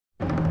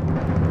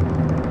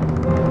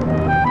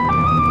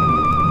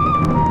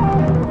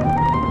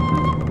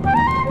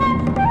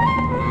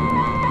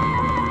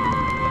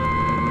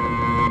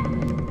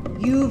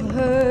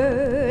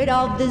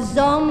of the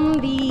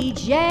zombie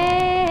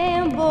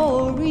jamboree,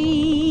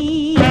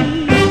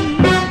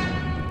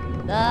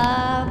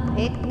 the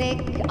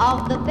picnic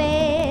of the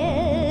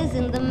bears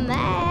and the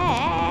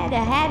Mad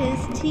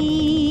Hatter's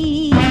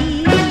tea.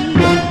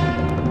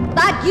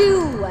 But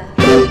you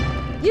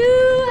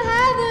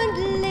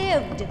haven't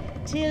lived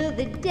till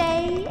the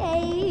day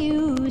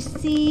you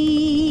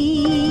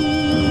see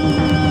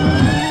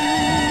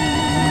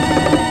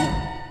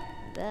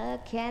the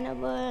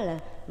Cannibal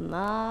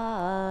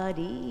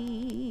Mardi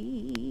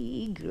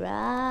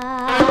Gras.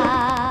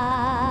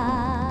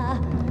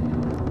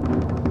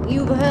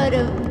 You've heard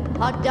of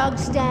hot dog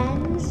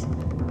stands?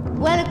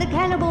 Well, at the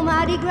Cannibal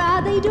Mardi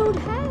Gras, they don't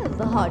have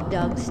the hot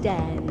dog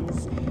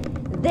stands.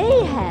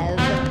 They have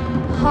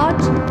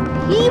hot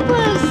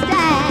people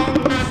stands.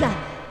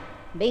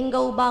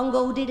 Bingo,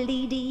 bongo,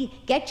 diddly-dee,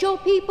 get your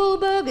people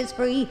burgers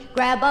free.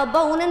 Grab a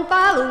bone and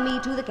follow me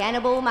to the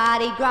Cannibal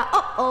Mardi Gras.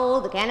 Oh,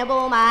 the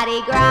Cannibal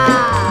Mardi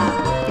Gras.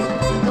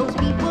 Those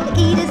people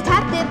eaters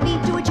tap their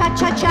feet to a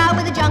cha-cha-cha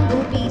with a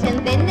jungle beat,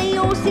 and then they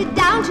all sit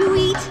down to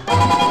eat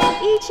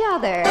each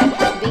other.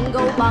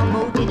 Bingo,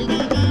 bongo,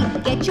 diddly-dee,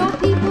 get your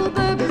people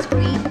burgers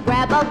free.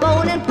 Grab a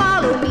bone and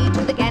follow me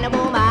to the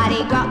Cannibal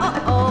Mardi Gras.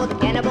 Oh, the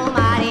Cannibal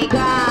Mardi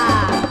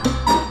Gras.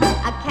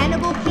 A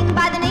cannibal king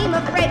by the name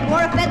of Fred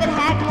wore a feathered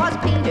hat and was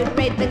painted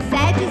red, but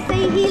sad to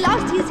say he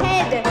lost his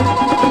head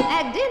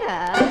at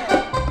dinner.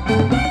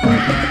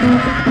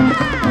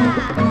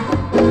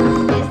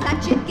 They're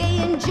such a gay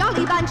and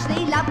jolly bunch.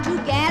 They love to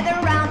gather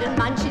round and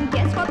munch, and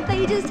guess what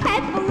they just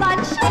had for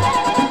lunch?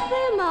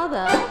 Their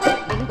mother.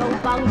 Bingo,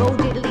 bongo,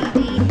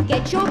 diddly-dee,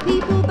 get your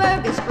people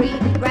burgers free.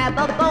 Grab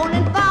a bone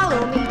and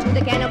follow me to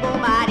the Cannibal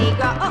Mardi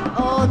Gras.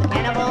 Oh, the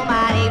Cannibal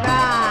Mardi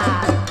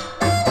Gras.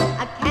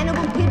 A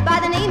cannibal kid by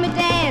the name of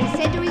Dan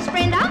said to his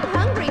friend, I'm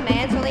hungry,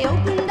 man, so they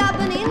opened up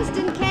an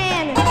instant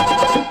can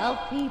of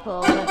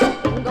people.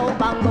 Bingo,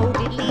 bongo,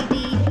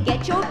 diddly-dee,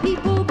 get your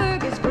people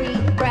burgers free.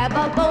 Grab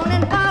a bone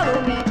and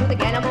follow me to the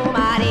Cannibal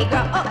Mardi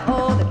Gras.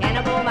 Oh, the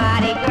Cannibal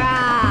Mardi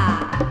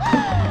Gras.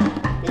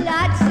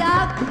 Lots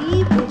of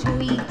people to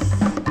eat,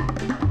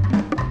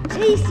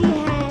 tasty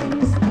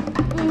hands,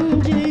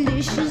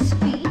 delicious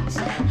feet.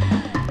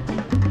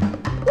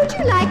 Would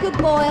you like a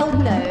boiled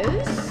nose?